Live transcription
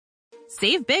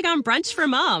Save big on brunch for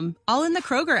mom, all in the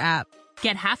Kroger app.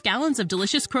 Get half gallons of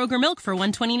delicious Kroger milk for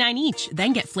 $1.29 each.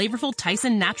 Then get flavorful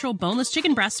Tyson natural boneless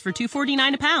chicken breasts for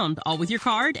 $2.49 a pound, all with your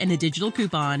card and a digital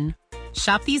coupon.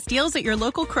 Shop these deals at your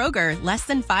local Kroger, less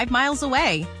than 5 miles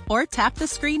away. Or tap the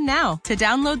screen now to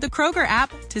download the Kroger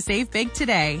app to save big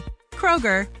today.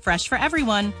 Kroger, fresh for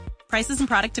everyone. Prices and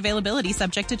product availability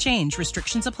subject to change.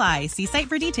 Restrictions apply. See site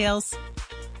for details.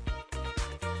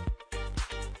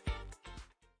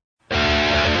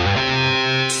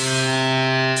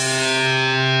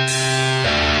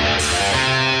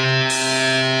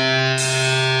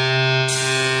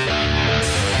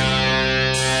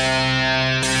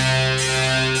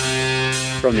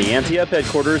 From the Ante Up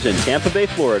headquarters in Tampa Bay,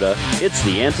 Florida, it's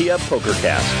the Ante Up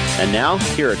POKERCAST. And now,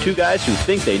 here are two guys who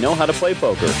think they know how to play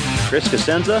poker, Chris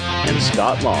Cosenza and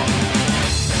Scott Long.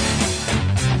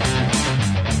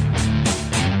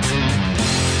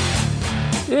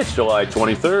 It's July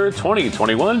 23rd,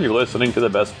 2021. You're listening to the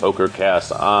best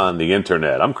POKERCAST on the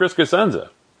internet. I'm Chris Cosenza.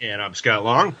 And I'm Scott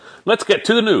Long. Let's get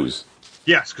to the news.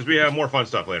 Yes, because we have more fun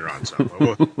stuff later on.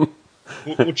 So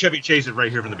we'll Chevy Chase it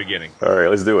right here from the beginning. All right,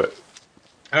 let's do it.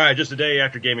 All right, just a day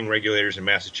after gaming regulators in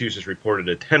Massachusetts reported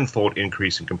a tenfold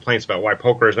increase in complaints about why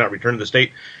poker has not returned to the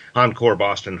state, Encore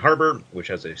Boston Harbor, which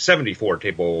has a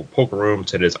 74-table poker room,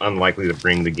 said it's unlikely to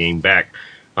bring the game back.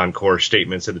 Encore's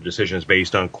statement said the decision is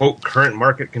based on, quote, current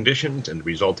market conditions and the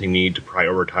resulting need to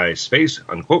prioritize space,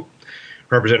 unquote.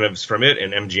 Representatives from it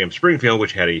and MGM Springfield,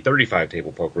 which had a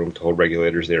 35-table poker room, told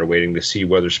regulators they are waiting to see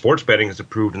whether sports betting is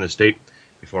approved in the state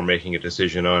before making a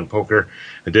decision on poker.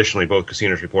 Additionally, both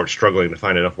casinos report struggling to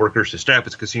find enough workers to staff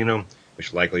its casino,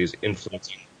 which likely is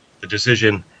influencing the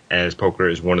decision, as poker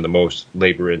is one of the most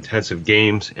labor-intensive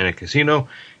games in a casino.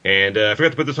 And I forgot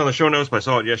to put this on the show notes, but I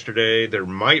saw it yesterday. There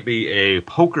might be a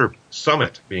poker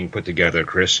summit being put together,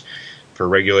 Chris, for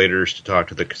regulators to talk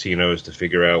to the casinos to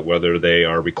figure out whether they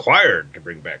are required to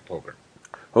bring back poker.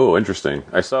 Oh, interesting.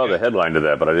 I saw the headline to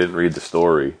that, but I didn't read the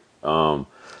story.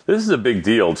 This is a big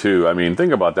deal, too. I mean,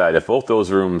 think about that. If both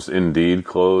those rooms indeed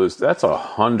closed, that's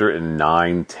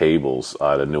 109 tables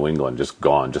out of New England just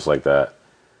gone, just like that.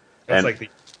 That's like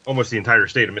almost the entire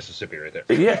state of Mississippi right there.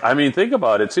 Yeah, I mean, think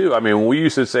about it, too. I mean, we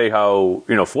used to say how,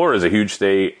 Florida's a huge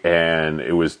state, and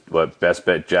it was, Best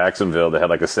Bet Jacksonville that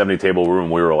had like a 70-table room.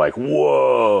 We were like,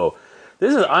 whoa.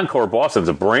 This is Encore Boston. It's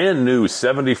a brand new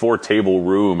 74-table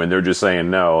room, and they're just saying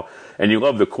no. And you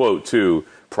love the quote, too.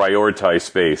 Prioritize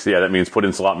space. Yeah, that means put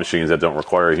in slot machines that don't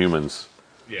require humans.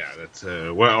 Yeah, that's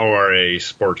or a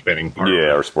sports betting parlor.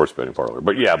 Yeah, or sports betting parlor.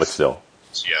 But still.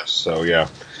 Yes. So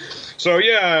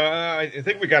I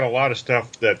think we got a lot of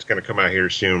stuff that's going to come out here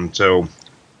soon. So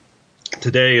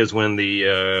today is when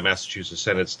the Massachusetts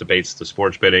Senate debates the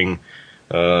sports betting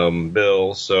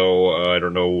bill. So I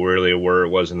don't know really where it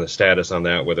was in the status on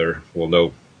that. Whether we'll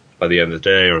know by the end of the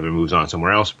day or if it moves on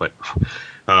somewhere else. But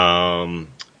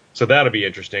so that'll be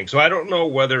interesting. So I don't know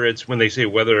whether it's when they say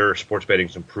whether sports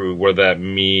betting's improved, whether that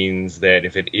means that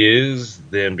if it is,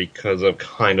 then because of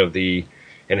kind of the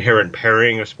inherent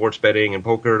pairing of sports betting and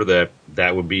poker,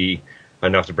 that would be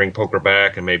enough to bring poker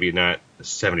back, and maybe not a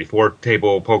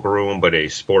 74-table poker room, but a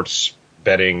sports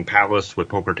betting palace with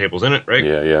poker tables in it, right?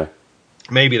 Yeah.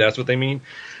 Maybe that's what they mean.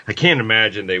 I can't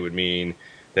imagine they would mean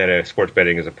that if sports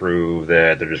betting is approved,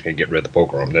 that they're just going to get rid of the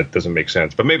poker room. That doesn't make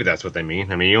sense. But maybe that's what they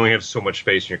mean. I mean, you only have so much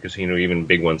space in your casino, even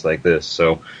big ones like this.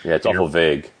 So yeah, it's awful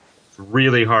vague. It's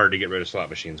really hard to get rid of slot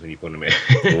machines when you put them in.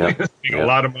 Yeah. A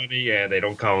lot of money, and they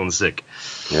don't call in sick.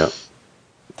 Yeah,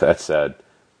 that's sad.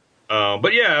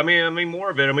 But yeah, I mean, more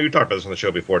of it. I mean, we talked about this on the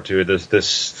show before too.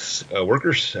 This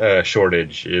workers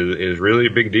shortage is really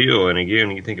a big deal. And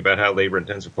again, you think about how labor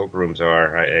intensive poker rooms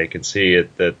are. I can see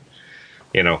it that.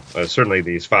 Certainly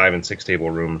these 5 and 6 table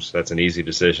rooms, that's an easy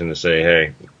decision to say,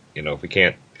 hey, if we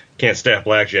can't staff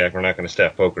blackjack, we're not going to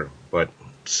staff poker. But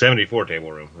 74 table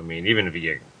room, I mean, even if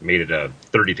you made it a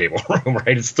 30 table room,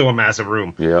 right, it's still a massive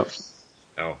room. Yeah.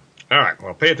 Oh, all right.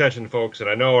 Well, pay attention, folks. And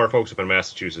I know our folks up in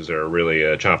Massachusetts are really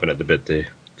chomping at the bit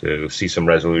to see some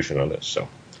resolution on this. So.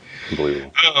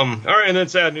 Unbelievable. All right, and then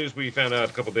sad news we found out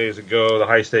a couple days ago. The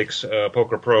high-stakes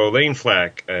poker pro Layne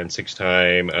Flack, and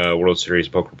 6-time World Series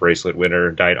poker bracelet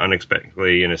winner, died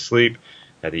unexpectedly in his sleep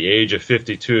at the age of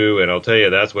 52. And I'll tell you,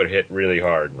 that's what hit really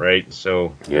hard, right?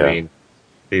 So, yeah. I mean,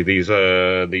 these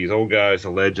old guys, the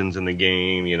legends in the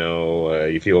game,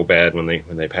 you feel bad when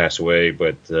they pass away,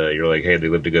 but you're like, hey, they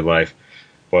lived a good life.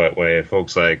 But when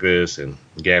folks like this and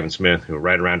Gavin Smith, who are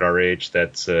right around our age,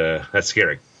 that's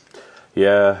scary.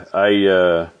 Yeah,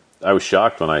 I was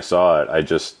shocked when I saw it.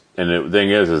 And the thing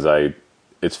is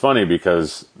it's funny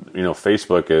because,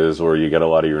 Facebook is where you get a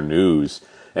lot of your news,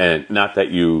 and not that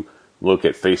you look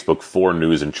at Facebook for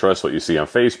news and trust what you see on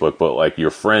Facebook, but like your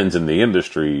friends in the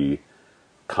industry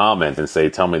comment and say,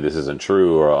 tell me this isn't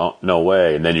true, or oh, no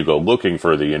way, and then you go looking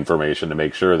for the information to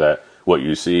make sure that what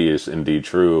you see is indeed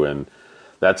true. And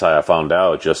that's how I found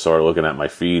out. Just started looking at my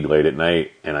feed late at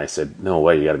night, and I said, no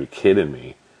way, you got to be kidding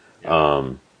me.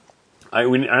 Yeah. I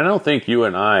don't think you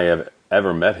and I have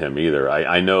ever met him either.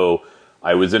 I know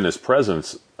I was in his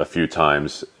presence a few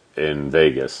times in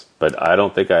Vegas, but I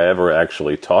don't think I ever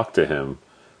actually talked to him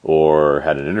or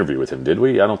had an interview with him. Did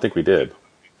we? I don't think we did.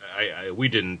 We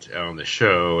didn't on the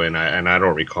show, and I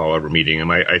don't recall ever meeting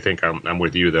him. I think I'm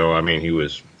with you though. I mean,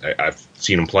 I've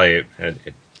seen him play at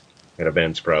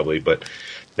events probably, but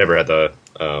never had the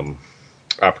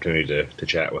opportunity to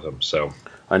chat with him. So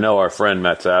I know our friend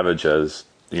Matt Savage has,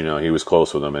 he was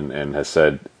close with him and has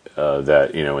said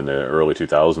that in the early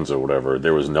 2000s or whatever,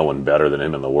 there was no one better than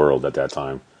him in the world at that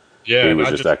time. Yeah, he was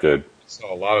just that good. I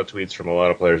saw a lot of tweets from a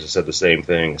lot of players that said the same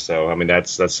thing. So I mean,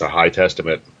 that's a high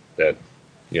testament that.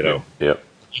 Yep.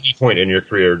 Any point in your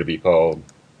career to be called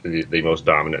the most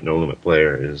dominant no limit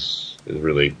player is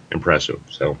really impressive.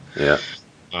 So yeah.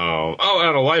 On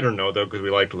a lighter note though, because we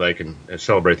like to and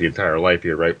celebrate the entire life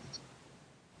here, right?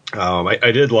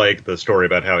 I did like the story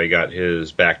about how he got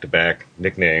his back-to-back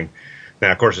nickname.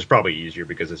 Now, of course, it's probably easier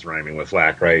because it's rhyming with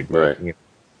Flack, right? Right.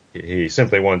 He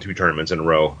simply won 2 tournaments in a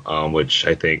row, which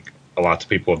I think a lot of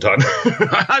people have done.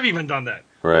 I've even done that.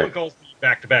 Right. No one calls me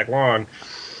back-to-back long.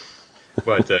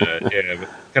 But yeah,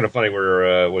 kind of funny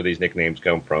where these nicknames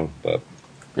come from. But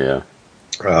yeah,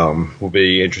 we'll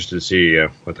be interested to see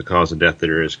what the cause of death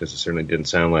there is, because it certainly didn't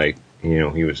sound like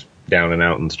he was down and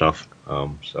out and stuff.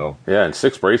 So yeah, and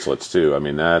 6 bracelets too. I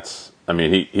mean,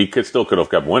 he could have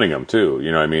kept winning them too.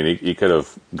 He could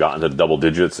have gotten to double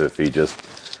digits if he just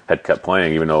had kept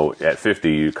playing. Even though at 50,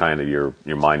 you kind of your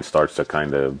mind starts to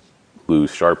kind of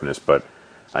lose sharpness. But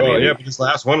but his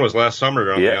last one was last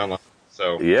summer on the online.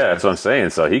 So yeah, that's what I'm saying.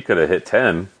 So he could have hit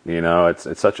 10.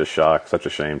 It's such a shock, such a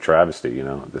shame, travesty.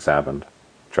 This happened,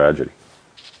 tragedy.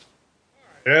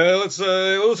 Yeah, let's get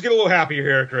a little happier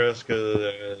here, Chris,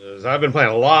 because I've been playing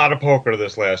a lot of poker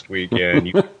this last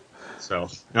weekend. So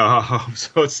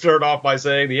let's start off by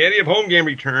saying the Ante Up home game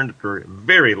returned after a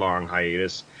very long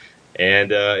hiatus,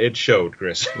 and it showed,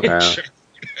 Chris. It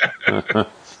showed.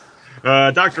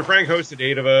 Dr. Frank hosted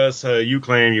 8 of us. You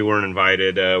claim you weren't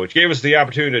invited, which gave us the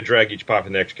opportunity to drag each pop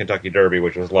in the next Kentucky Derby,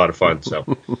 which was a lot of fun.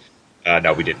 So,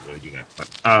 no, we didn't really do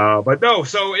that. But no,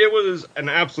 so it was an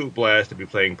absolute blast to be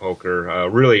playing poker,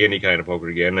 really any kind of poker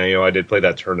again. I did play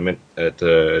that tournament at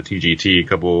TGT a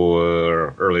couple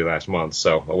early last month,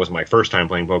 so it wasn't my first time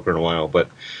playing poker in a while, but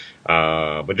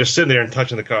just sitting there and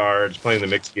touching the cards, playing the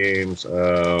mixed games.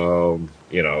 I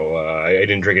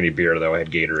didn't drink any beer though. I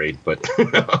had Gatorade, but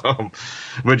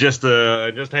just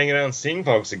hanging out and seeing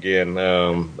folks again.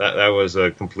 That was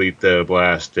a complete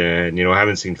blast. And I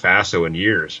haven't seen Faso in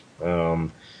years.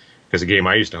 Because the game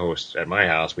I used to host at my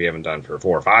house, we haven't done for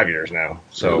 4 or 5 years now.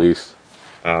 So at least.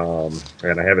 And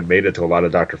I haven't made it to a lot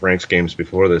of Dr. Frank's games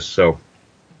before this. So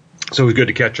it was good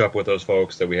to catch up with those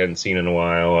folks that we hadn't seen in a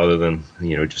while, other than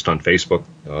just on Facebook.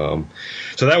 So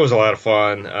that was a lot of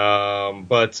fun. There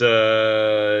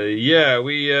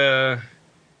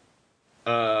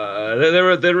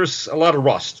was a lot of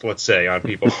rust, let's say, on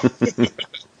people.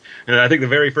 And I think the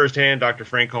very first hand, Dr.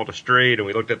 Frank called a straight, and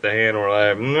we looked at the hand and we're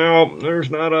like, no, there's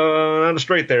not a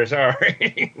straight there,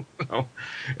 sorry.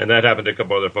 And that happened to a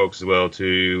couple other folks as well,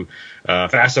 too.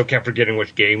 Faso kept forgetting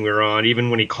which game we were on, even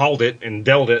when he called it and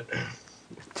dealt it.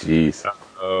 Jeez.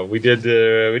 We did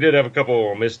have a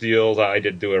couple of misdeals. I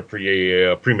did do a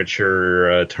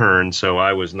premature turn, so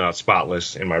I was not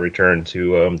spotless in my return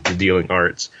to dealing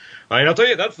arts. And I'll tell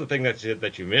you, that's the thing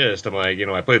that you missed. I'm like,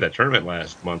 I played that tournament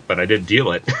last month, but I did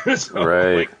deal it. So,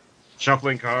 right.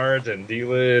 Shuffling cards and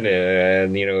dealing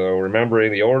and,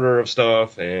 remembering the order of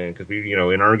stuff. And because we,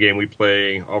 in our game, we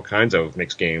play all kinds of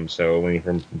mixed games. So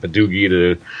from Badoogie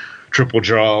to triple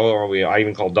draw, I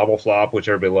even call double flop, which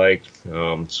everybody liked.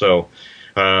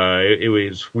 It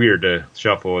was weird to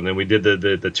shuffle. And then we did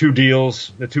the 2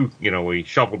 deals, we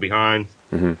shuffled behind.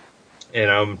 Mm-hmm. And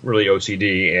I'm really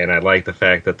OCD, and I like the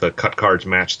fact that the cut cards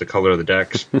match the color of the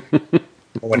decks. No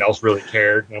one else really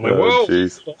cared. And I'm like, whoa,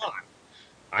 hold on.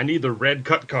 I need the red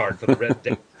cut card for the red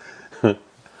deck.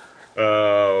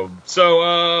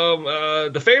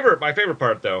 My favorite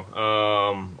part, though,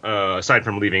 aside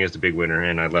from leaving as the big winner,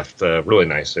 and I left really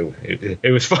nice. It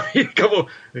was funny. a couple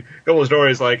of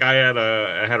stories, like I had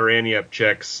her Ante Up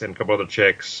checks and a couple other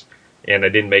checks, and I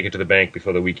didn't make it to the bank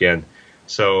before the weekend.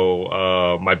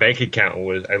 So my bank account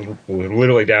was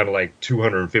literally down to like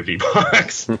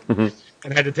 $250.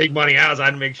 and I had to take money out, so I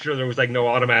had to make sure there was like no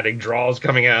automatic draws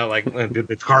coming out, like did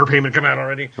the car payment come out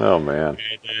already? Oh man!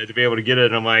 And, to be able to get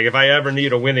it, I'm like, if I ever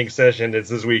need a winning session, it's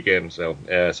this weekend. So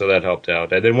so that helped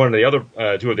out. And then one of the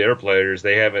other two of the other players,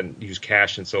 they haven't used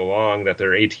cash in so long that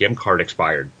their ATM card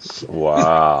expired.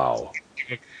 Wow.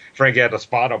 Frank had to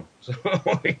spot him, so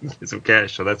he get some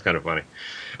cash. So that's kind of funny.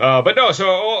 But no, so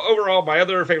overall, my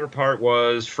other favorite part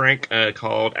was Frank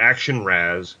called Action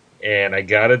Raz. And I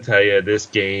gotta tell you, this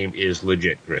game is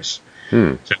legit, Chris.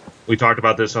 So we talked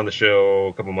about this on the show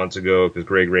a couple months ago because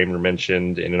Greg Raymer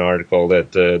mentioned in an article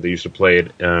that they used to play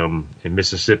it in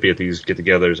Mississippi at these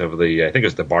get-togethers of the, I think it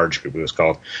was the Barge Group it was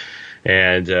called.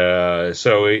 And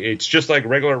so it's just like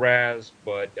regular Raz,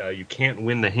 but you can't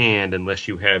win the hand unless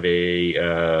you have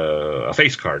a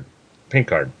face card, paint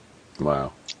card.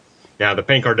 Wow. Now, the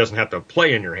paint card doesn't have to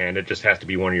play in your hand. It just has to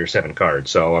be one of your 7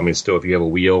 cards. So, I mean, still, if you have a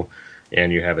wheel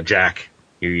and you have a jack,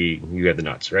 you have the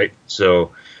nuts, right?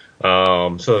 So,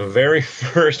 so the very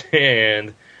first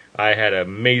hand, I had an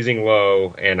amazing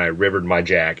low, and I rivered my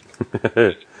jack.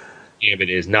 Gambit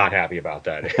is not happy about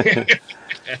that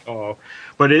at all.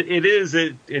 But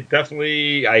it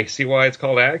definitely, I see why it's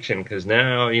called action, because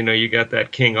now, you got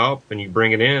that king up, and you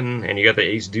bring it in, and you got the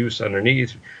ace deuce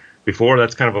underneath. Before,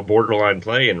 that's kind of a borderline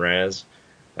play in Raz.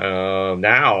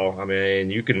 Now, I mean,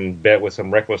 you can bet with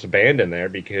some reckless abandon there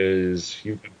because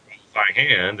you can qualify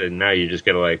hand, and now you just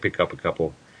got to pick up a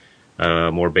couple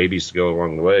more babies to go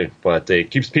along the way. But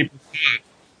it keeps people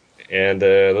and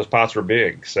those pots were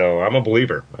big, so I'm a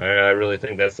believer. I really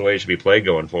think that's the way it should be played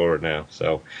going forward now.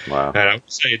 So, wow. And I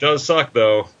would say it does suck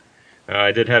though.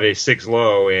 I did have a 6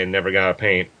 low and never got a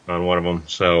paint on one of them,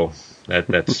 so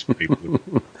that's pretty cool.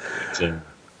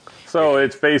 So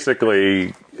it's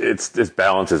basically, it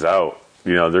balances out.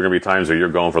 There are going to be times where you're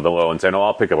going for the low and saying, "Oh,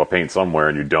 I'll pick up a paint somewhere,"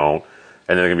 and you don't.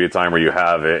 And then there's going to be a time where you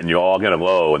have it and you all get a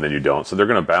low and then you don't. So they're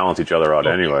going to balance each other out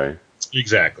anyway.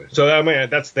 Exactly. So I mean,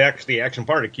 that's the action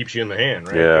part. It keeps you in the hand,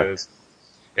 right? Yeah. Because,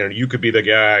 you could be the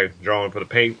guy drawing for the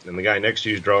paint, and the guy next to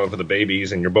you is drawing for the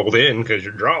babies, and you're both in because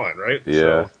you're drawing, right?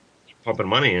 Yeah. So, pumping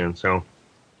money in. So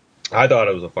I thought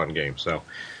it was a fun game. So.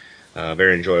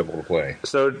 Very enjoyable to play.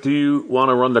 So, do you want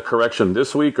to run the correction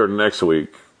this week or next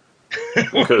week?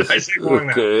 Because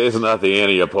it's not the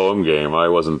Ante Up home game. I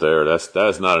wasn't there. That's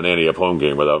not an Ante Up home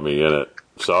game without me in it.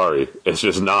 Sorry, it's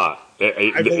just not.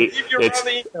 I believe you're on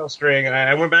the email string.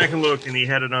 I went back and looked, and he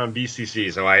had it on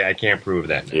BCC, so I can't prove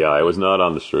that now. Yeah, I was not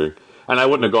on the string, and I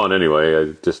wouldn't have gone anyway.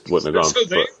 I just wouldn't have gone.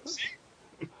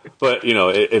 But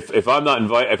if I'm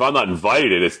not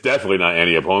invited, it's definitely not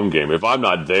Ante Up home game. If I'm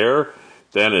not there,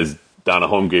 then it's not a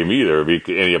home game either.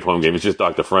 Ante Up home game. It's just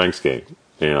Dr. Frank's game.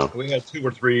 We had 2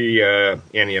 or 3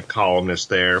 Ante Up columnists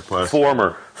there. Plus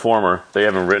former. They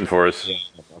haven't written for us. Yeah,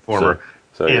 former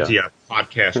Ante Up yeah.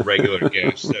 podcast regular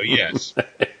guest. So yes,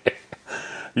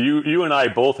 you and I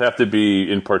both have to be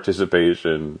in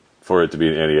participation for it to be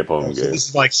an Ante Up home game. This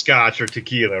is like scotch or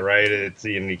tequila, right? It's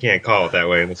you can't call it that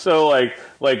way. So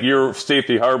like your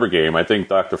Safety Harbor game, I think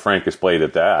Dr. Frank has played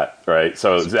at that, right?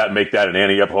 So does that make that an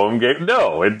Ante Up home game?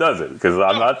 No, it doesn't, because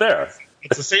I'm not there.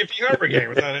 It's a Safety Harbor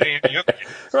game. It's not an Ante Up game.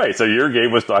 Right, so your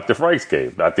game was Dr. Frank's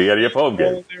game, not the Ante Up home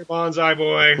game. Oh, there, Bonsai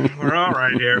boy. We're all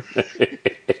right here.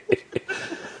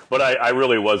 But I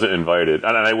really wasn't invited,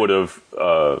 and I would have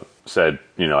said,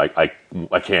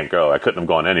 I can't go. I couldn't have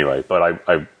gone anyway, but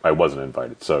I wasn't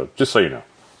invited. So just so you know.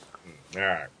 All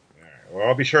right. Well,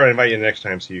 I'll be sure I invite you next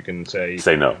time so you can say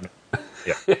no.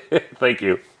 Yeah. Thank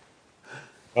you.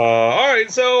 All right.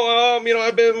 So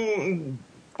I've been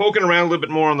poking around a little bit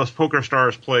more on this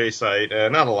PokerStars Play site.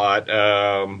 Not a lot,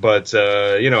 but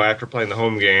after playing the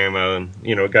home game,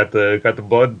 got the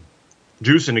blood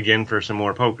juicing again for some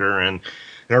more poker, and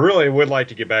I really would like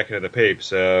to get back into the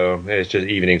papes. It's just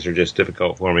evenings are just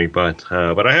difficult for me, but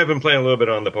I have been playing a little bit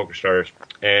on the PokerStars,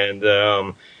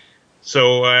 and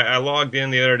so I logged in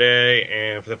the other day,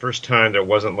 and for the first time, there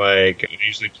wasn't I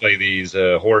usually play these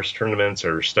horse tournaments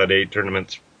or stud 8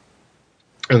 tournaments,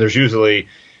 and there's usually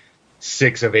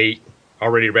 6 of 8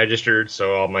 already registered,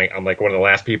 so I'm like one of the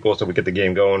last people, so we get the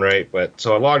game going, right? But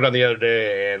so I logged on the other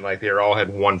day, and they all had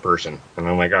one person, and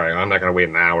I'm like, all right, I'm not going to wait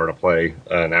an hour to play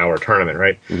an hour tournament,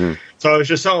 right? Mm-hmm. So I was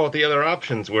just saw what the other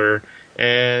options were,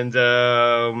 and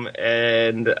so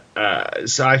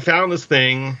I found this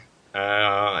thing,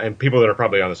 and people that are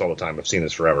probably on this all the time have seen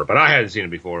this forever, but I hadn't seen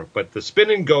it before. But the Spin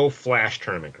and Go Flash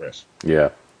Tournament, Chris. Yeah,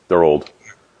 they're old.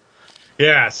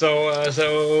 Yeah,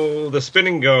 so the spin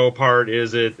and go part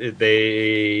is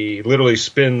they literally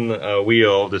spin a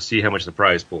wheel to see how much the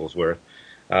prize pool is worth.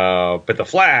 But the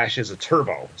flash is a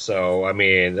turbo. So, I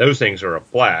mean, those things are a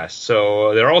blast.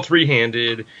 So they're all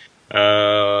 3-handed.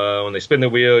 When they spin the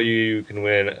wheel, you can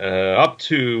win up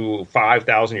to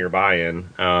 5,000 your buy-in,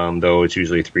 though it's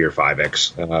usually 3 or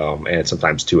 5x, and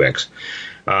sometimes 2x.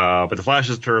 But the flash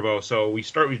is turbo, so we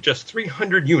start with just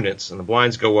 300 units, and the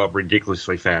blinds go up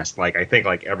ridiculously fast. I think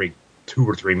every 2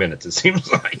 or 3 minutes, it seems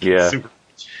like. Yeah.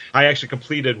 I actually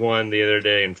completed one the other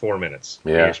day in 4 minutes.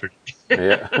 Yeah.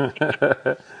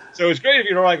 Yeah. So it's great if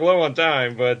you're low on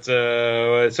time, but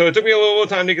so it took me a little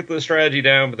time to get the strategy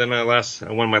down. But then I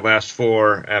won my last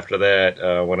 4 after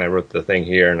that when I wrote the thing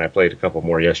here, and I played a couple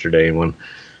more yesterday and won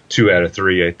 2 out of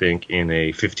 3, I think, in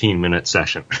a 15-minute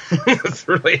session. That's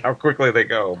really how quickly they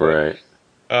go. But, right.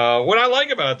 What I like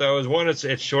about it, though, is one, it's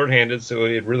shorthanded, so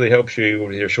it really helps you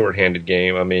with your shorthanded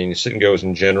game. I mean, sit and goes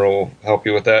in general help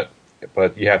you with that,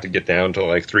 but you have to get down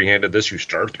to three-handed. This you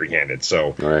start three-handed,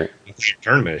 so right. Your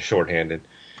tournament is shorthanded.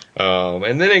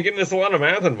 And then again, there's a lot of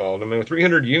math involved. I mean, with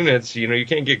 300 units, you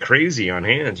can't get crazy on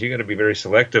hands. You got to be very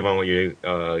selective on what you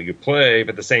play. But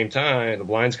at the same time, the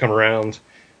blinds come around,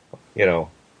 2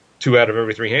 out of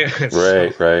every 3 hands.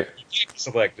 Right, so right. You can't be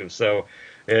selective. So,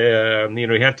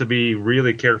 you have to be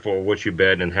really careful what you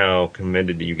bet and how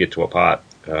committed you get to a pot.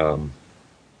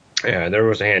 There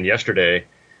was a hand yesterday,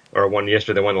 or one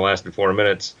yesterday, one that lasted 4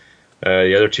 minutes.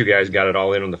 The other 2 guys got it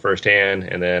all in on the first hand,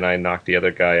 and then I knocked the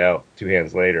other guy out 2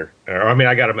 hands later.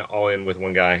 I got him all in with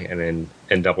one guy, and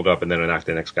doubled up, and then I knocked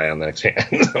the next guy on the next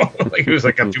hand. So, it was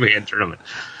like a 2-hand tournament.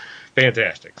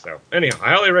 Fantastic. So, anyhow,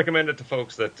 I highly recommend it to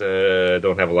folks that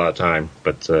don't have a lot of time,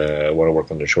 but want to work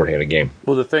on their shorthanded game.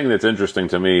 Well, the thing that's interesting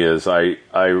to me is I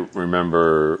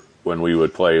remember when we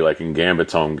would play in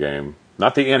Gambit's home game,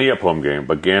 not the Ante Up home game,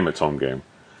 but Gambit's home game.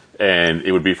 And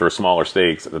it would be for smaller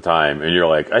stakes at the time. And you're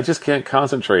like, I just can't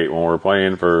concentrate when we're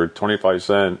playing for 25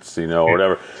 cents, or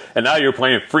whatever. And now you're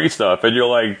playing free stuff, and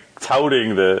you're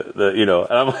touting the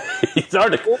and I'm it's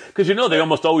hard to, because they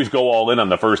almost always go all in on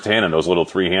the first hand in those little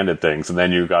 3-handed things. And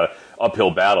then you've got an uphill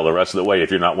battle the rest of the way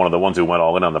if you're not one of the ones who went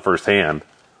all in on the first hand.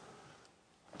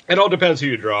 It all depends who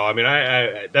you draw. I mean,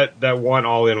 that one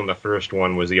all in on the first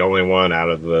one was the only one out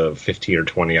of the 15 or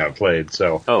 20 I've played.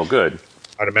 So. Oh, good.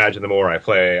 I'd imagine the more I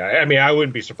play, I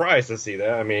wouldn't be surprised to see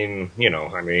that. I mean,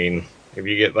 if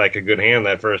you get a good hand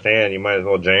that first hand, you might as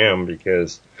well jam,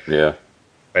 because by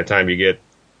the time you get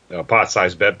a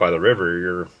pot-sized bet by the river,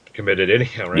 you're committed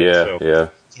anyhow, right? Yeah,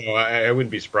 So I wouldn't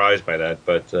be surprised by that,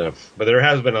 but there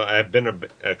has been I've been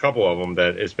a couple of them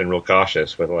that it's been real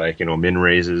cautious with min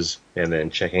raises and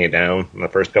then checking it down in the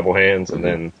first couple hands, and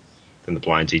then the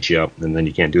blinds eat you up, and then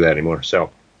you can't do that anymore. So.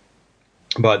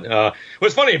 But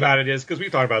what's funny about it is, because we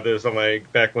talked about this,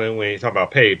 back when you talk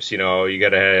about papes, you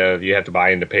have to buy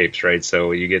into papes, right?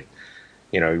 So you get,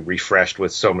 refreshed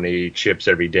with so many chips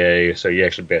every day, so you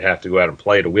actually have to go out and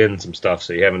play to win some stuff,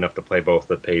 so you have enough to play both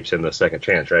the papes and the second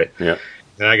chance, right? Yeah.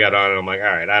 And I got on, and I'm like, all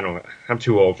right, I'm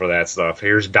too old for that stuff.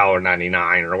 Here's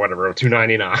 $1.99 or whatever,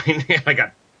 $2.99. I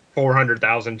got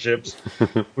 400,000 chips,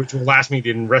 which will last me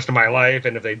the rest of my life.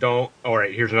 And if they don't, all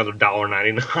right, here's another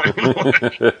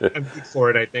 $1.99. I'm good for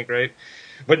it, I think, right?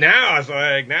 But now I'm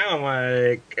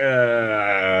like,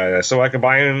 so I can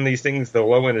buy in these things. The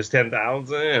low end is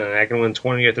 10,000, and I can win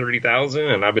 20 or 30,000,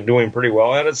 and I've been doing pretty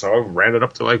well at it. So I ran it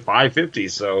up to 550.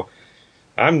 So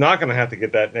I'm not going to have to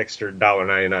get that extra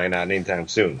 $1.99 out anytime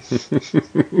soon.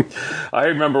 I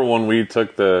remember when we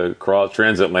took the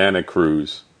transatlantic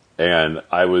cruise. And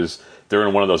I was,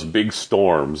 during one of those big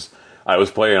storms, I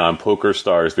was playing on Poker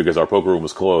Stars because our poker room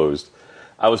was closed.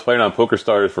 I was playing on Poker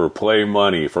Stars for play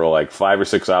money for 5 or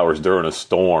 6 hours during a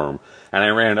storm. And I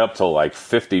ran up to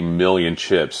 50 million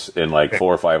chips in 4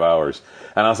 or 5 hours.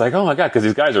 And I was like, oh my God, because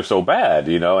these guys are so bad,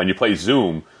 and you play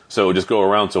Zoom, so just go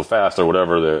around so fast or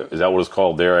whatever. Is that what it's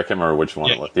called there? I can't remember which one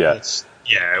it was.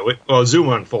 Yeah. Well, Zoom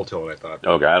on full tilt, I thought.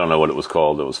 Okay, I don't know what it was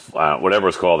called. It was whatever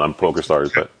it's called on Poker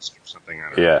Stars, but something.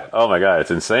 Oh my God,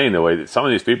 it's insane the way that some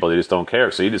of these people, they just don't care.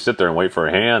 So you just sit there and wait for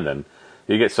a hand, and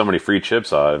you get so many free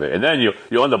chips out of it, and then you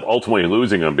end up ultimately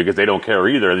losing them because they don't care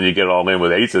either. And then you get all in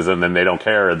with aces, and then they don't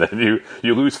care, and then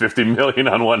you lose 50 million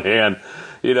on one hand.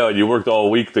 You worked all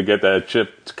week to get that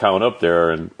chip count up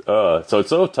there, and so it's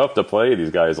so tough to play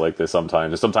these guys like this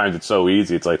sometimes. And sometimes it's so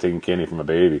easy, it's like taking candy from a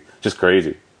baby. Just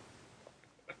crazy.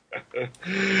 All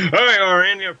right, our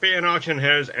annual fan auction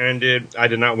has ended. I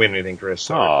did not win anything, Chris.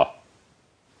 Sorry.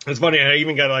 It's funny, I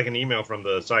even got an email from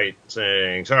the site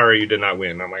saying, sorry, you did not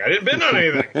win. I'm like, I didn't bid on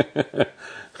anything. I'm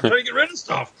trying to get rid of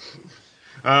stuff.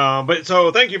 But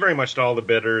so thank you very much to all the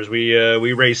bidders. We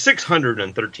raised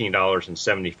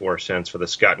 $613.74 for the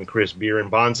Scott and Chris Beer and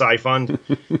Bonsai Fund.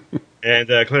 And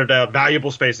cleared out valuable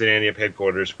space at Ante Up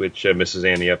headquarters, which Mrs.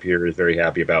 Ante Up here is very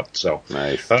happy about. So,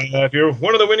 nice. If you're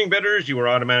one of the winning bidders, you were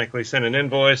automatically sent an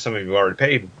invoice. Some of you already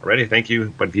paid already. Thank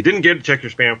you. But if you didn't get it, check your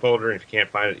spam folder. And if you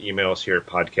can't find it, email us here at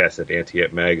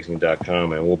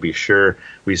podcast@anteupmagazine.com, and we'll be sure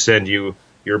we send you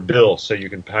your bill so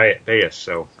you can pay us.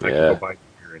 So I can go buy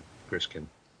beer and Chris can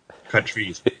cut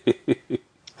trees.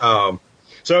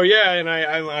 So, yeah, and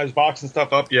I was boxing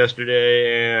stuff up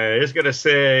yesterday, and I just got to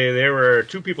say there were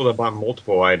two people that bought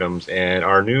multiple items, and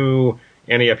our new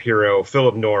Ante Up hero,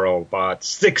 Philip Norrell, bought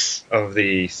 6 of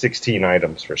the 16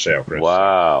 items for sale, Chris.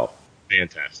 Wow.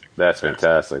 Fantastic. That's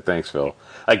fantastic. Thanks, Phil.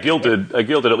 I guilted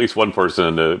at least one person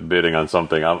into bidding on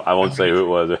something. I won't say who it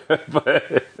was,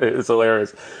 but it's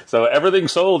hilarious. So everything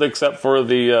sold except for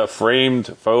the framed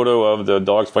photo of the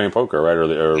dogs playing poker, right?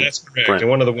 That's correct. Print. And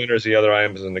one of the winners, the other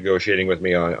items, is negotiating with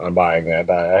me on buying that.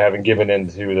 I haven't given in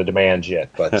to the demands yet,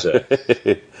 but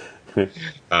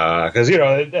because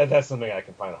that's something I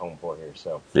can find a home for here.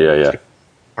 So yeah,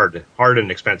 hard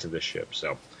and expensive this ship.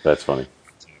 So that's funny.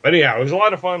 But yeah, it was a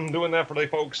lot of fun doing that for the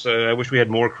folks. I wish we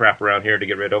had more crap around here to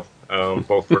get rid of,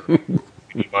 both for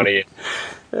money.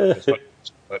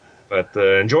 But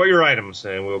enjoy your items,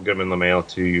 and we'll get them in the mail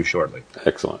to you shortly.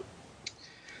 Excellent.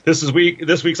 This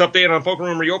week's update on poker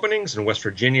room reopenings. In West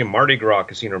Virginia, Mardi Gras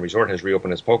Casino Resort has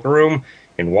reopened its poker room.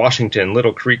 In Washington,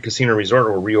 Little Creek Casino Resort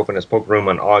will reopen its poker room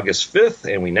on August 5th,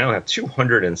 and we now have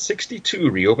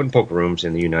 262 reopened poker rooms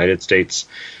in the United States.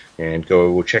 And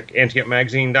go check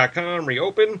anteupmagazine.com,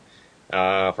 reopen.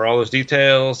 For all those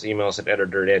details, email us at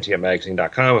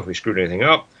editor@anteupmagazine.com if we screwed anything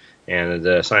up.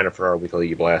 And sign up for our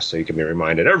weekly blast so you can be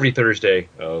reminded every Thursday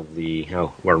of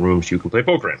what rooms you can play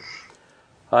poker in.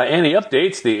 Ante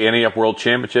updates. The Ante Up World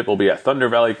Championship will be at Thunder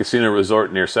Valley Casino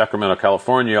Resort near Sacramento,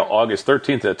 California, August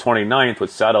 13th to the 29th,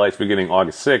 with satellites beginning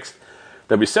August 6th.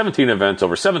 There'll be 17 events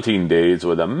over 17 days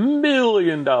with $1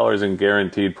 million in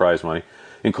guaranteed prize money,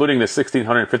 including the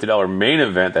 $1,650 main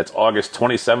event that's August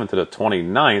 27th to the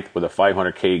 29th with a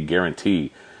 $500K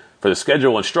guarantee. For the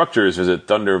schedule and structures, visit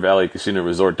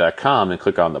ThunderValleyCasinoResort.com and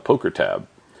click on the Poker tab.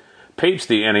 Papes,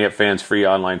 the Ante Up Fans free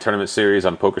online tournament series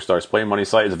on PokerStars Play Money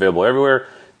site, is available everywhere.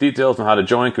 Details on how to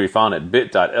join can be found at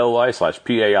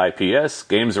bit.ly/PAIPS.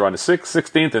 Games are on the 6th,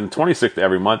 16th, and 26th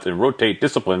every month and rotate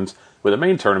disciplines with a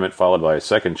main tournament followed by a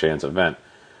second chance event.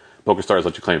 PokerStars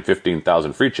lets you claim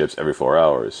 15,000 free chips every 4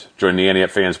 hours. Join the Ante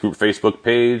Up Fans Group Facebook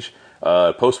page.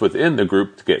 Post within the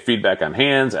group to get feedback on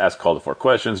hands, ask called for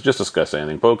questions, just discuss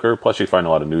anything poker. Plus, you find a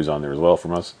lot of news on there as well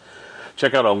from us.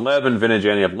 Check out 11 vintage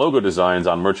Ante Up logo designs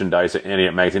on merchandise at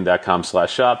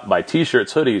anteupmagazine.com/shop. Buy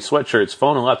t-shirts, hoodies, sweatshirts,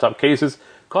 phone and laptop cases,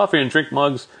 coffee and drink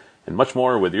mugs, and much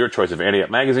more with your choice of Ante Up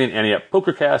Magazine, Ante Up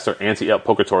PokerCast, or Ante Up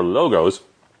Poker Tour logos.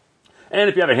 And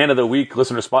if you have a hand of the week,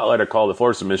 listener spotlight, or call to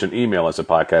floor submission, email us at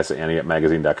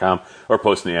podcast@anteupmagazine.com or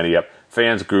post in the Ante Up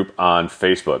Fans group on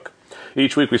Facebook.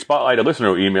 Each week we spotlight a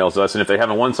listener who emails us, and if they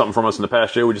haven't won something from us in the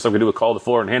past year, we just like to do a call to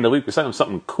floor and hand of the week. We send them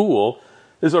something cool.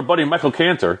 This is our buddy Michael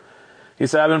Cantor. He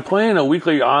said, I've been playing a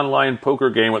weekly online poker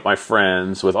game with my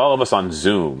friends, with all of us on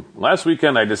Zoom. Last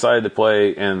weekend I decided to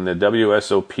play in the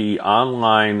WSOP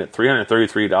online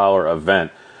 $333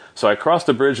 event. So I crossed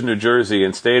the bridge in New Jersey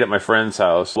and stayed at my friend's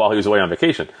house while he was away on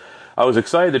vacation. I was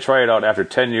excited to try it out after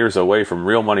 10 years away from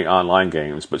real money online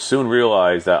games, but soon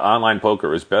realized that online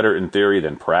poker is better in theory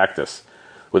than practice.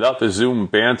 Without the Zoom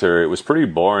banter, it was pretty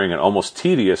boring and almost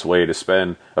tedious way to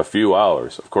spend a few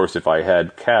hours. Of course, if I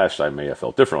had cash, I may have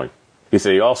felt differently. He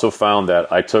said he also found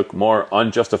that I took more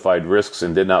unjustified risks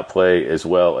and did not play as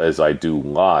well as I do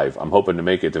live. I'm hoping to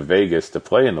make it to Vegas to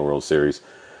play in the World Series,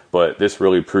 but this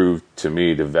really proved to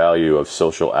me the value of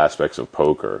social aspects of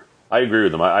poker. I agree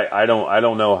with him. I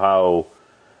don't know how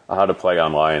to play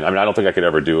online. I mean, I don't think I could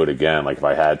ever do it again. Like if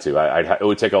I had to, it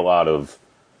would take a lot of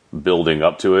building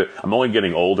up to it. I'm only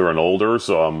getting older and older,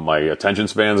 so my attention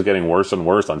span's getting worse and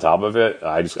worse. On top of it,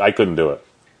 I couldn't do it.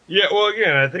 Yeah, well,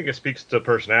 again, I think it speaks to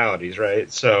personalities, right?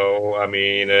 So, I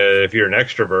mean, if you're an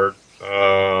extrovert,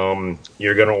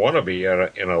 you're going to want to be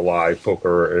in a live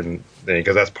poker and thing,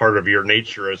 because that's part of your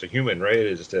nature as a human, right?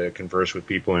 Is to converse with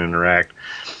people and interact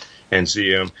and see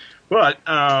them. But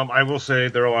I will say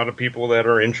there are a lot of people that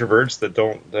are introverts that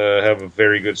don't have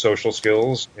very good social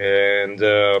skills and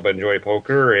but enjoy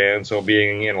poker, and so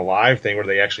being in a live thing where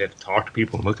they actually have to talk to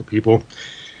people and look at people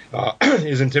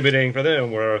is intimidating for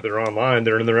them, where if they're online,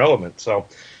 they're in their element. So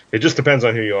it just depends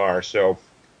on who you are. So,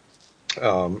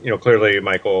 clearly,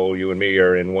 Michael, you and me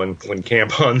are in one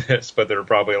camp on this, but there are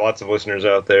probably lots of listeners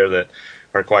out there that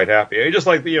are quite happy. Just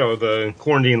like, the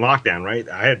quarantine lockdown, right?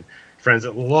 I had friends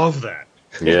that love that.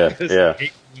 Yeah, yeah. They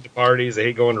hate going to parties. They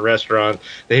hate going to restaurants.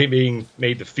 They hate being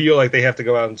made to feel like they have to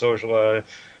go out and socialize.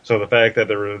 So the fact that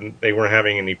they weren't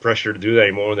having any pressure to do that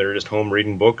anymore, they were just home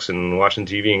reading books and watching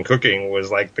TV and cooking was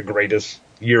like the greatest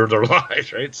year of their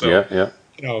lives, right? So,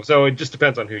 so it just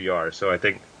depends on who you are. So I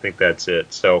think that's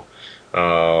it. So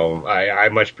I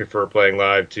much prefer playing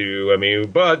live too. I mean,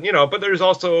 but there's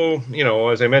also,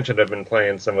 as I mentioned, I've been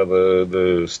playing some of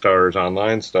the Stars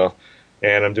Online stuff,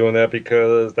 and I'm doing that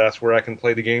because that's where I can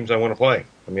play the games I want to play.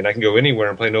 I mean, I can go anywhere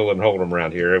and play No Limit Hold'em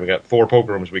around here. We got 4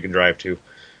 poker rooms we can drive to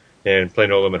and play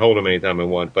No Limit Hold'em anytime I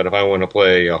want. But if I want to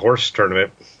play a horse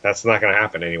tournament, that's not going to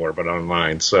happen anywhere but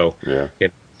online. So you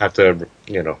have to,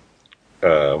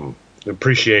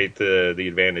 appreciate the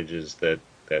advantages that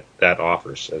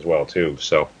offers as well too.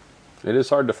 So it is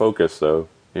hard to focus though.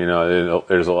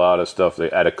 There's a lot of stuff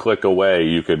that at a click away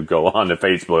you could go on to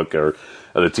Facebook or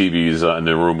the TV's in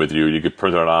the room with you. You could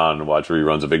print it on and watch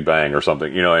reruns of Big Bang or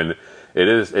something. And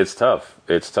it's tough.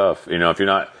 It's tough. If you're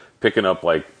not picking up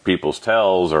like people's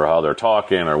tells or how they're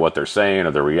talking or what they're saying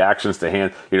or their reactions to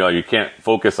hand, you can't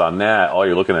focus on that. All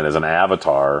you're looking at is an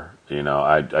avatar.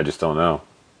 I just don't know.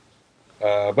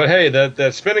 But hey,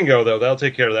 that spin and go though, that'll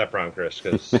take care of that problem, Chris,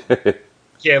 because you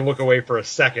can't look away for a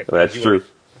second. That's true.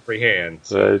 Free hand.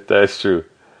 So. That's true.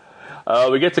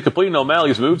 We get to completing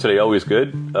O'Malley's move today. Always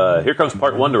good. Here comes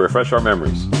part 1 to refresh our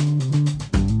memories.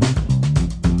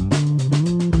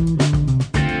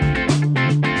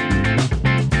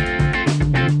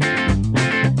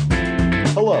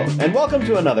 Hello, and welcome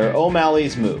to another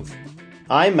O'Malley's Move.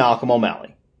 I'm Malcolm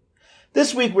O'Malley.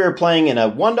 This week we're playing in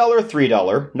a $1,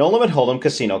 $3 No Limit Hold'em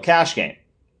casino cash game.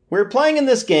 We're playing in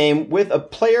this game with a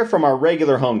player from our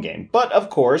regular home game, but of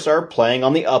course are playing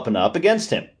on the up and up against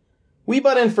him. We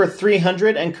butt in for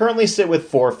 300 and currently sit with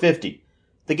 450.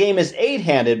 The game is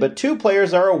 8-handed, but 2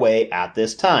 players are away at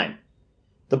this time.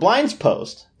 The blinds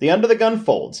post, the under the gun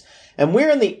folds, and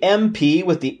we're in the MP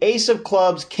with the ace of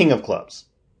clubs, king of clubs.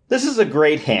 This is a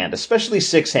great hand, especially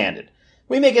 6-handed.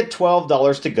 We make it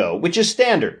 $12 to go, which is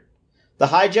standard. The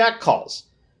hijack calls.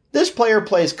 This player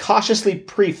plays cautiously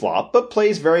pre-flop, but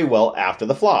plays very well after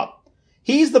the flop.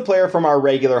 He's the player from our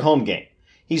regular home game.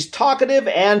 He's talkative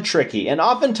and tricky, and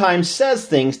oftentimes says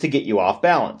things to get you off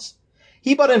balance.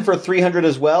 He butt in for 300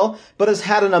 as well, but has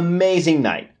had an amazing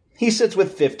night. He sits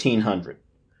with 1,500.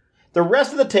 The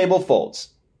rest of the table folds.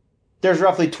 There's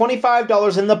roughly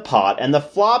 $25 in the pot, and the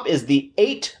flop is the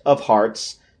 8 of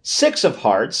hearts, 6 of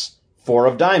hearts, 4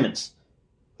 of diamonds.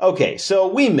 Okay, so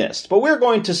we missed, but we're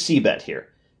going to c-bet here.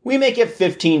 We make it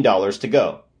 $15 to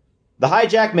go. The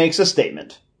hijack makes a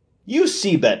statement. You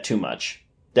c-bet too much.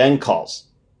 Then calls.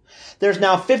 There's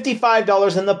now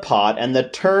 $55 in the pot, and the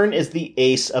turn is the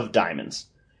ace of diamonds.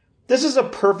 This is a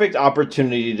perfect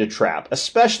opportunity to trap,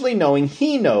 especially knowing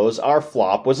he knows our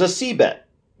flop was a c-bet.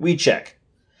 We check.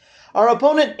 Our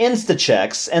opponent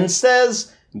insta-checks and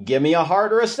says, give me a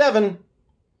heart or a 7.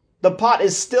 The pot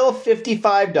is still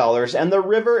 $55, and the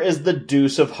river is the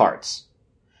deuce of hearts.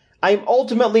 I'm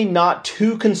ultimately not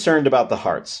too concerned about the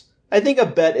hearts. I think a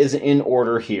bet is in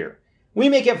order here. We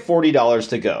make it $40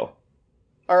 to go.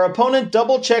 Our opponent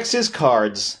double checks his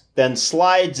cards, then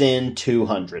slides in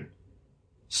 200.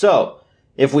 So,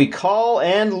 if we call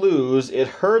and lose, it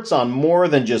hurts on more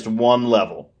than just one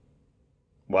level.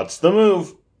 What's the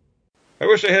move? I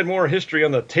wish I had more history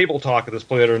on the table talk of this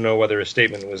player to know whether his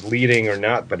statement was leading or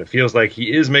not, but it feels like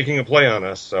he is making a play on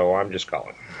us, so I'm just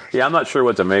calling. Yeah, I'm not sure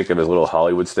what to make of his little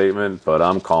Hollywood statement, but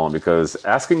I'm calling because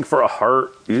asking for a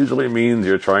heart usually means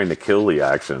you're trying to kill the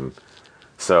action.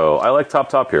 So I like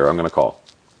top here. I'm going to call.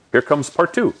 Here comes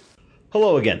part 2.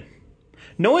 Hello again.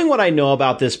 Knowing what I know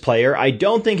about this player, I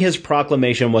don't think his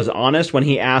proclamation was honest when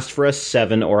he asked for a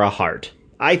 7 or a heart.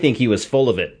 I think he was full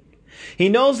of it. He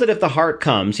knows that if the heart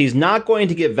comes, he's not going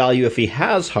to get value if he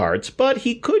has hearts, but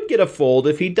he could get a fold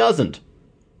if he doesn't.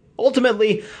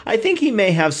 Ultimately, I think he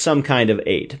may have some kind of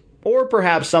 8, or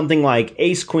perhaps something like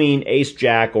ace-queen,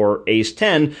 ace-jack, or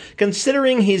ace-10,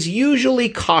 considering he's usually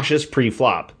cautious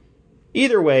pre-flop.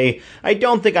 Either way, I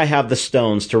don't think I have the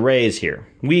stones to raise here.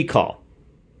 We call.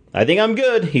 I think I'm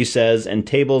good, he says, and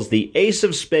tables the ace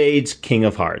of spades, king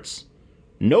of hearts.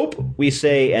 Nope, we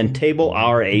say, and table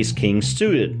our ace-king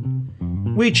suited.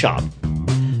 We chop.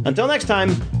 Until next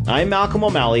time, I'm Malcolm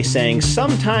O'Malley saying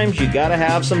sometimes you gotta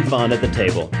have some fun at the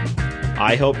table.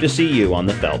 I hope to see you on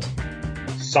the felt.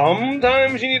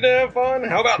 Sometimes you need to have fun?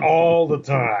 How about all the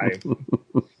time?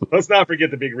 Let's not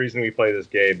forget the big reason we play this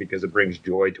game, because it brings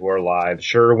joy to our lives.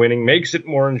 Sure, winning makes it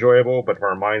more enjoyable, but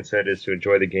our mindset is to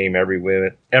enjoy the game every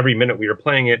minute we are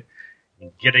playing it,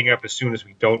 and getting up as soon as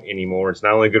we don't anymore. It's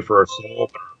not only good for our soul,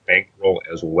 but our bankroll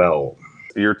as well.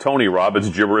 your Tony Robbins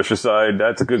gibberish aside,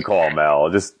 that's a good call,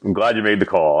 Mal. I'm glad you made the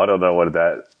call. I don't know what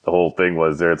the whole thing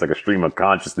was there. It's like a stream of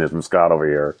consciousness from Scott over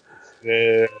here.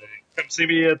 Come see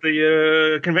me at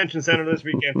the convention center this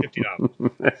weekend,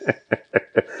 $50.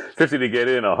 50 to get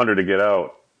in, 100 to get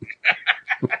out.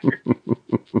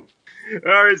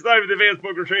 All right, it's time for the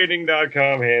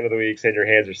AdvancedPokerTrading.com hand of the week. Send your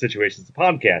hands or situations to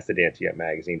podcast at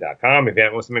AnteUpMagazine.com. If you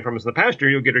haven't listened from us in the past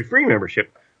year, you'll get a free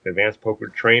membership to Advanced Poker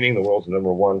Training, the world's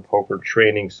 #1 poker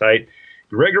training site.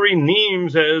 Gregory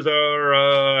Nemes is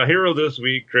our hero this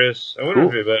week, Chris. I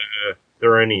wonder if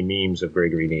there are any memes of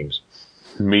Gregory Nemes.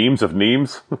 Memes of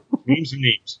Nemes? Memes of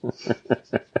Nemes.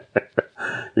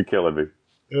 You're killing me.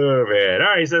 Oh, man. All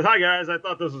right, he says, hi, guys. I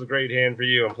thought this was a great hand for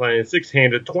you. I'm playing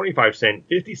 6-handed, 25 cent,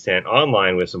 50 cent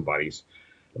online with some buddies.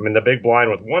 I'm in the big blind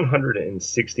with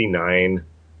 $169.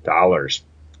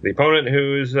 The opponent,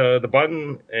 who's the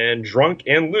button and drunk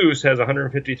and loose, has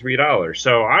 $153.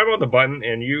 So I'm on the button,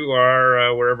 and you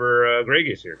are wherever Greg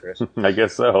is here, Chris. I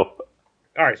guess so. All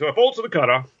right, so I fold to the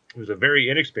cutoff, who's a very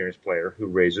inexperienced player who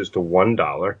raises to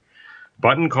 $1.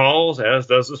 Button calls, as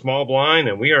does the small blind,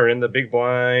 and we are in the big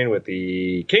blind with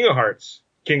the King of Hearts,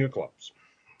 King of Clubs.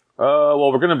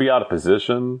 Well, we're going to be out of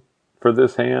position for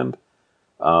this hand.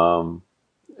 And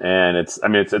it's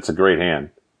a great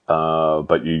hand.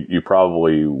 But you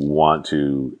probably want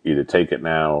to either take it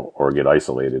now or get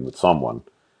isolated with someone.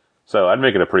 So I'd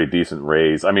make it a pretty decent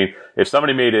raise. I mean, if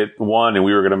somebody made it 1 and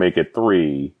we were going to make it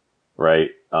 3,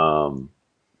 right?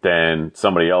 Then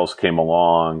somebody else came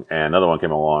along and another one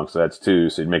came along. So that's 2.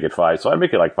 So you'd make it 5. So I'd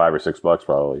make it like $5 or $6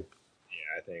 probably.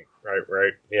 Yeah, I think.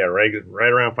 Right. Yeah, right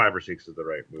around 5 or 6 is the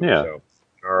right move. Yeah. So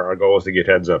our goal is to get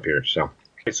heads up here. So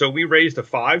we raised to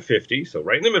 $550. So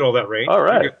right in the middle of that range. All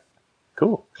right.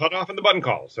 Cool. Cut off in the button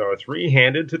call. So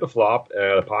 3-handed to the flop.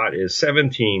 The pot is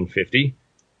 $17.50.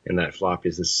 And that flop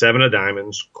is the 7 of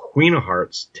diamonds, Queen of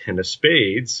Hearts, 10 of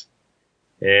spades.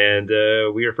 And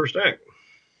we are first act.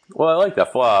 Well, I like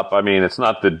that flop. I mean, it's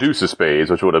not the deuce of spades,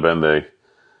 which would have been the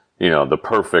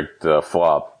perfect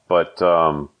flop. But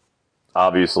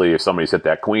obviously, if somebody's hit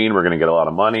that queen, we're going to get a lot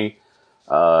of money.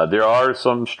 There are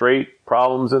some straight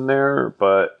problems in there,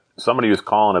 but somebody who's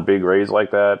calling a big raise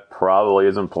like that probably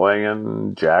isn't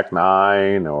playing Jack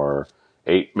 9 or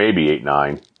 8, maybe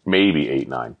 8-9, maybe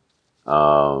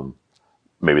 8-9.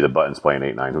 Maybe the button's playing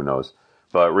 8-9, who knows?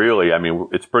 But really, I mean,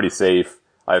 it's pretty safe.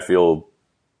 I feel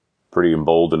pretty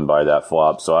emboldened by that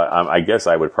flop. So I guess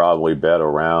I would probably bet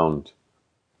around,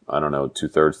 I don't know,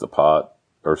 2/3 the pot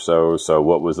or so. So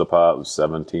what was the pot? It was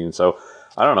 17. So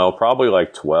I don't know, probably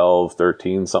like 12,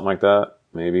 13, something like that,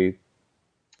 maybe.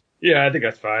 Yeah, I think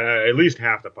that's fine. At least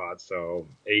half the pot. So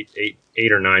 $8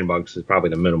 or $9 is probably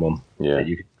the minimum. Yeah. That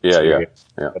you can Yeah.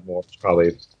 More. It's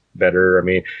probably better. I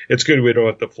mean, it's good we don't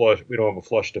have the flush. We don't have a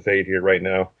flush to fade here right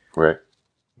now. Right.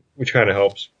 Which kind of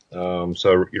helps.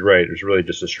 So you're right. It's really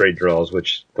just a straight draws,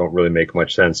 which don't really make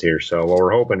much sense here. So what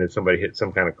we're hoping is somebody hits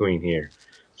some kind of queen here.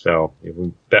 So if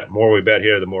we more we bet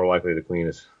here, the more likely the queen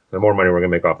is, the more money we're going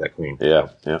to make off that queen. Yeah.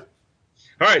 So. Yeah.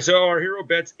 All right. So our hero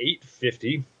bets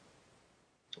 $850.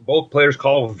 Both players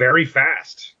call very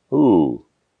fast. Ooh.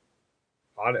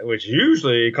 Which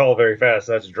usually call very fast.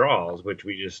 That's draws, which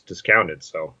we just discounted.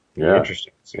 So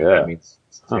interesting to see what that means.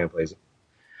 Plays it.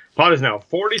 Pot is now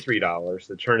 $43.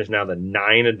 The turn is now the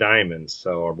 9 of diamonds.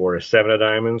 So our board is 7 of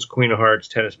diamonds, Queen of Hearts,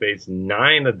 10 of spades,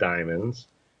 9 of diamonds.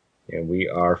 And we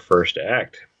are first to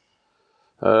act.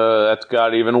 That's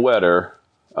got even wetter.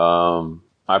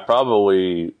 I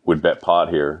probably would bet pot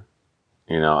here.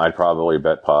 I'd probably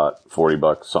bet pot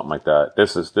 $40, something like that.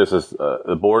 This is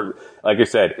the board. Like I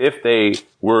said, if they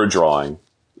were drawing,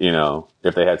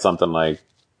 if they had something like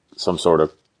some sort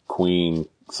of queen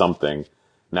something,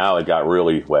 now it got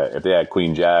really wet. If they had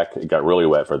queen jack, it got really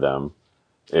wet for them.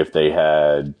 If they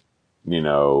had,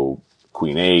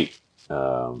 queen 8,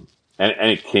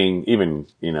 and king, even,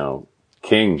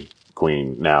 king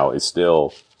queen now is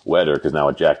still wetter because now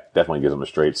a jack definitely gives them a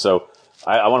straight. So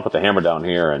I want to put the hammer down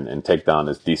here and take down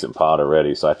this decent pot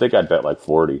already. So I think I'd bet like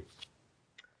 40.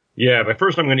 Yeah, but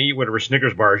first I'm going to eat whatever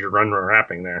Snickers bars you're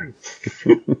wrapping there.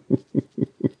 You're going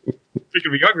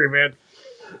to be hungry, man.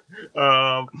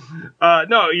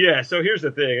 No, yeah. So here's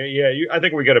the thing. Yeah, I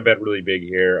think we got to bet really big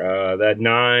here. That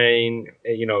 9,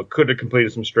 could have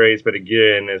completed some straights, but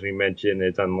again, as we mentioned,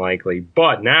 it's unlikely.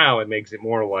 But now it makes it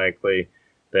more likely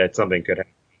that something could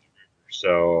happen.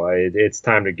 So it's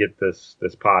time to get this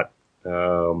pot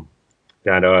down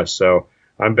to us. So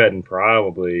I'm betting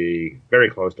probably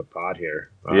very close to pot here.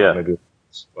 Maybe,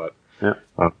 but yeah.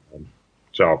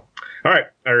 So, all right.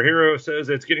 Our hero says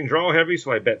it's getting draw heavy,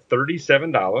 so I bet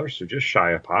 $37, so just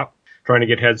shy of pot. Trying to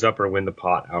get heads up or win the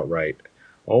pot outright.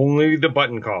 Only the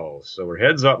button calls. So we're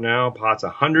heads up now. Pot's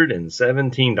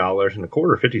 $117 and a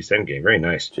quarter 50-cent game. Very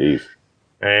nice. Jeez.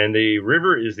 And the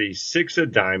river is the 6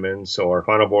 of diamonds. So our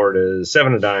final board is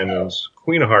 7 of diamonds,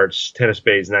 Queen of hearts, 10 of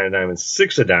spades, 9 of diamonds,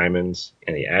 6 of diamonds,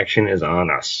 and the action is on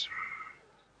us.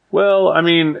 Well, I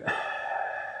mean,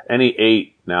 any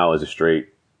 8 now is a straight.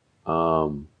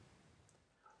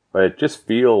 But it just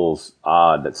feels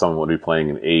odd that someone would be playing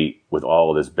an 8 with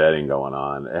all of this betting going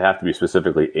on. It have to be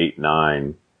specifically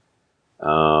 8-9.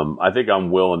 I think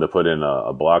I'm willing to put in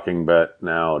a blocking bet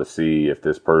now to see if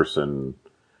this person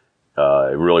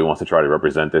really wants to try to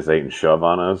represent this 8 and shove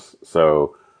on us.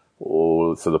 So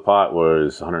the pot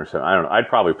was 107. I don't know. I'd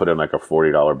probably put in like a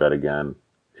 $40 bet again.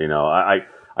 You know, I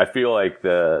feel like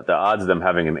the odds of them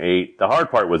having an 8. The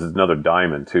hard part was another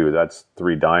diamond too. That's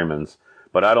 3 diamonds.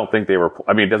 But I don't think they were,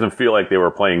 I mean, it doesn't feel like they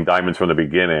were playing diamonds from the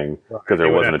beginning because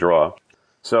there wasn't a draw.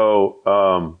 So,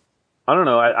 I don't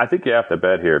know. I think you have to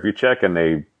bet here. If you check and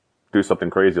they do something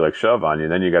crazy like shove on you,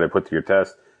 then you got to put to your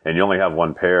test and you only have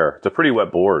one pair. It's a pretty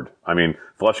wet board. I mean,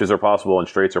 flushes are possible and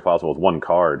straights are possible with one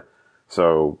card.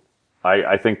 So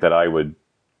I think that I would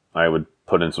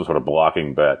put in some sort of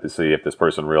blocking bet to see if this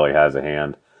person really has a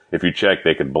hand. If you check,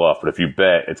 they could bluff. But if you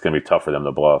bet, it's going to be tough for them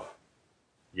to bluff.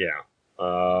 Yeah.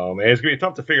 And it's going to be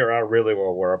tough to figure out really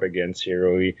what we're up against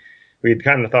here. We had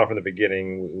kind of thought from the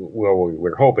beginning, well, we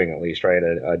were hoping at least, right,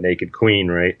 a naked queen,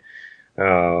 right?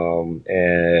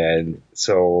 And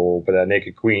so, but that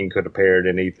naked queen could have paired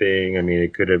anything. I mean,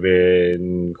 it could have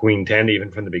been queen 10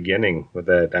 even from the beginning with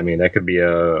that. I mean, that could be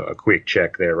a quick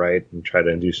check there, right? And try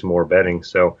to do some more betting.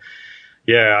 So,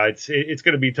 yeah, it's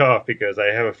going to be tough because I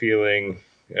have a feeling,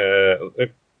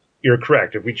 you're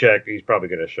correct. If we check, he's probably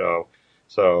going to shove.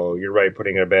 So you're right,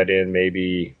 putting a bet in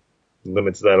maybe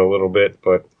limits that a little bit,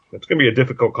 but it's going to be a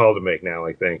difficult call to make now,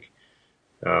 I think,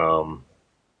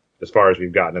 as far as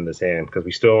we've gotten in this hand, because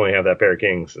we still only have that pair of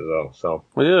kings, though. So.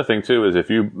 Well, the other thing, too, is if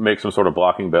you make some sort of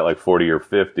blocking bet like 40 or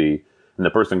 50, and the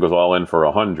person goes all in for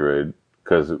 100,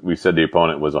 because we said the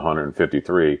opponent was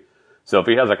 153, so if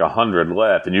he has like 100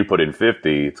 left and you put in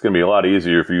 50, it's going to be a lot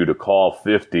easier for you to call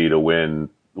 50 to win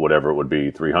whatever it would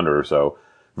be, 300 or so,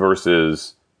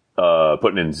 versus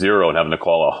putting in 0 and having to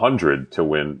call 100 to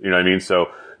win, you know what I mean?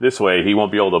 So this way he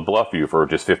won't be able to bluff you for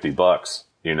just $50,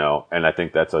 you know, and I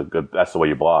think that's the way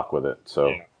you block with it. So.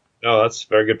 Yeah. Oh, that's a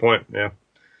very good point. Yeah.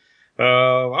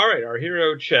 All right. Our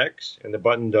hero checks and the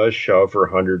button does shove for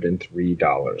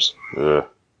 $103.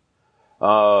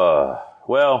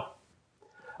 Well,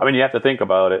 I mean, you have to think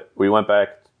about it. We went back,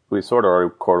 we sort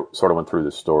of went through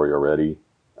this story already.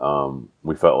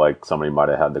 We felt like somebody might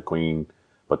have had the queen,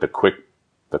 but the quick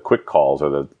calls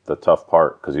are the tough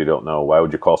part because you don't know. Why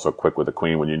would you call so quick with a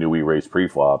queen when you knew we raised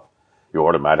pre-flop? You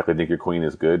automatically think your queen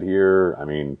is good here. I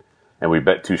mean, and we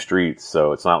bet 2 streets,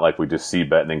 so it's not like we just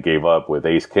c-bet and then gave up with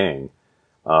ace-king.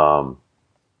 So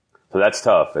that's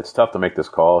tough. It's tough to make this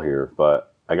call here,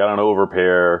 but I got an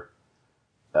overpair.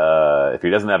 If he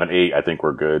doesn't have an 8, I think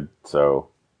we're good, so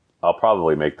I'll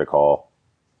probably make the call.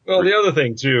 Well, the other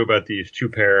thing, too, about these 2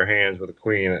 pair of hands with a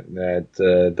queen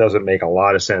that doesn't make a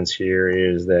lot of sense here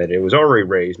is that it was already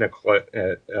raised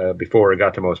before it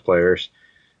got to most players.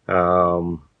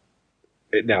 Now,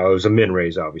 it was a min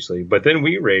raise, obviously, but then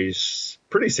we raised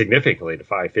pretty significantly to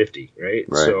 550, right?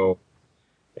 So,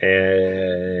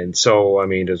 I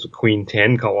mean, does a queen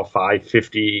 10 call a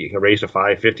 550, raise to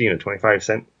 550 in a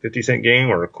 50-cent game,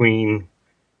 or a queen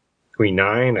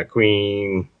 9, a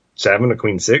queen 7, a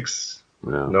queen 6?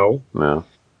 No. And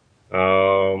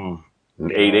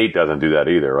 8-8 doesn't do that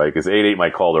either, right? Because 8-8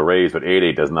 might call the raise, but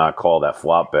 8-8 does not call that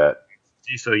flop bet.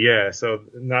 So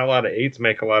not a lot of 8s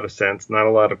make a lot of sense. Not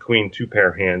a lot of queen 2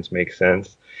 pair hands make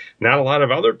sense. Not a lot of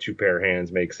other 2 pair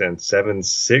hands make sense.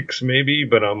 7-6 maybe,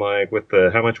 but I'm like, with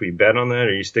how much we bet on that,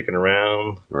 are you sticking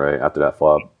around? Right, after that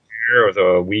flop. With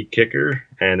a weak kicker,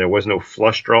 and there was no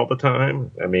flush draw at the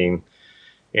time. I mean,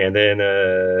 and then,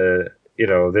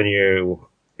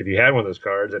 if you had one of those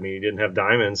cards, I mean, you didn't have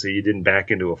diamonds, so you didn't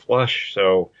back into a flush.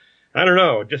 So, I don't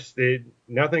know. Just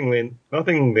nothing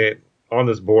that on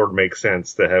this board makes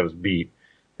sense to have us beat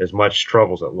as much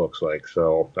trouble as it looks like.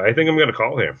 So, I think I'm going to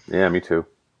call here. Yeah, me too.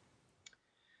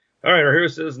 All right, our hero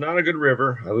says, not a good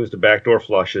river. I lose to backdoor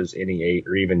flushes, any 8,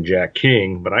 or even jack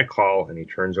king, but I call, and he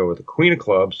turns over the queen of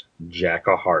clubs, jack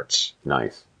of hearts.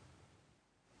 Nice.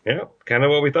 Yeah, kind of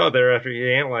what we thought there after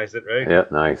you analyzed it, right? Yeah,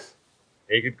 nice.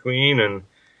 Naked queen,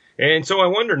 and so I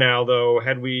wonder now, though,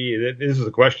 this is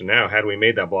the question now, had we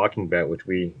made that blocking bet, which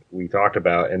we talked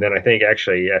about, and then I think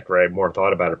actually after I had more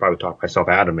thought about it, probably talked myself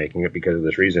out of making it because of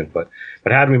this reason, but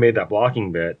had we made that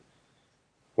blocking bet,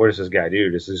 what does this guy do?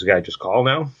 Does this guy just call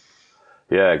now?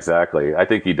 Yeah, exactly. I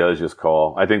think he does just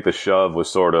call. I think the shove was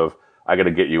sort of, I got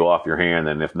to get you off your hand,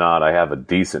 and if not, I have a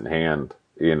decent hand,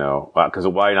 because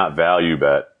why not value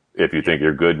bet if you think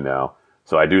you're good now?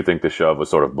 So I do think the shove was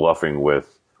sort of bluffing with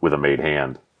a made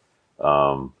hand.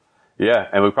 Yeah,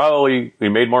 and we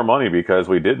made more money because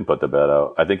we didn't put the bet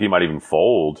out. I think he might even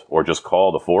fold or just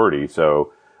call the 40.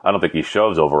 So I don't think he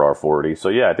shoves over our 40. So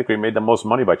yeah, I think we made the most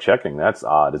money by checking. That's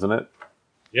odd, isn't it?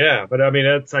 Yeah, but I mean,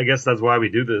 I guess that's why we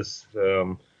do this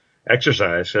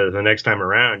exercise. So the next time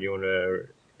around, you want to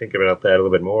think about that a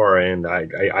little bit more. And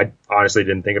I honestly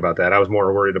didn't think about that. I was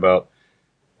more worried about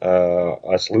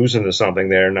us losing to something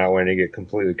there, not wanting to get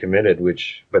completely committed.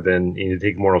 But then you need to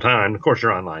take more time. Of course,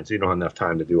 you're online, so you don't have enough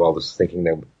time to do all this thinking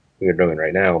that we're doing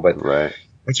right now. But right.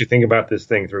 Once you think about this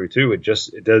thing through too, it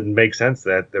doesn't make sense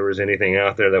that there was anything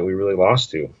out there that we really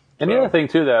lost to. And the other thing,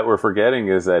 too, that we're forgetting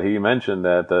is that he mentioned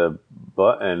that the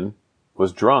button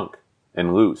was drunk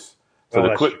and loose. So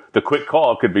the quick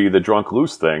call could be the drunk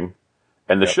loose thing,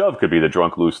 and the shove could be the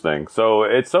drunk loose thing. So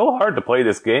it's so hard to play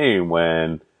this game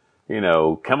when,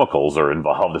 chemicals are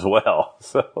involved as well.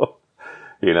 So,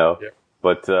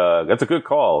 but that's a good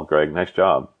call, Greg. Nice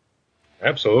job.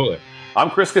 Absolutely. I'm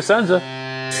Chris Cosenza.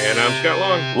 And I'm Scott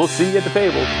Long. We'll see you at the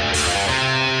table.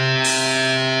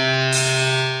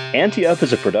 Ante Up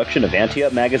is a production of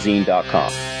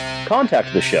AnteUpMagazine.com.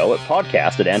 Contact the show at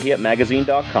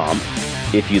podcast@AnteUpMagazine.com.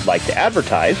 If you'd like to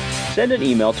advertise, send an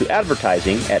email to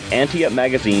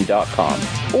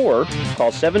advertising@AnteUpMagazine.com or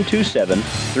call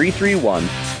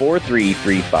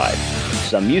 727-331-4335.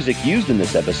 Some music used in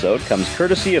this episode comes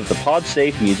courtesy of the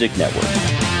PodSafe Music Network.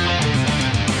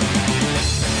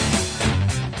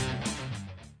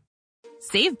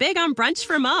 Save big on brunch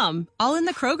for mom, all in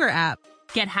the Kroger app.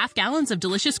 Get half gallons of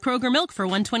delicious Kroger milk for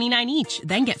 $1.29 each.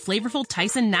 Then get flavorful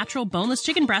Tyson natural boneless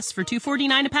chicken breasts for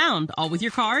 $2.49 a pound, all with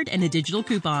your card and a digital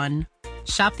coupon.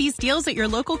 Shop these deals at your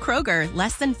local Kroger,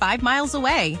 less than 5 miles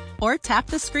away. Or tap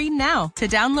the screen now to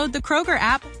download the Kroger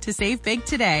app to save big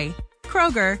today.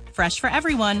 Kroger, fresh for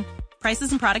everyone.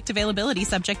 Prices and product availability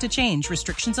subject to change.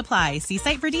 Restrictions apply. See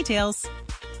site for details.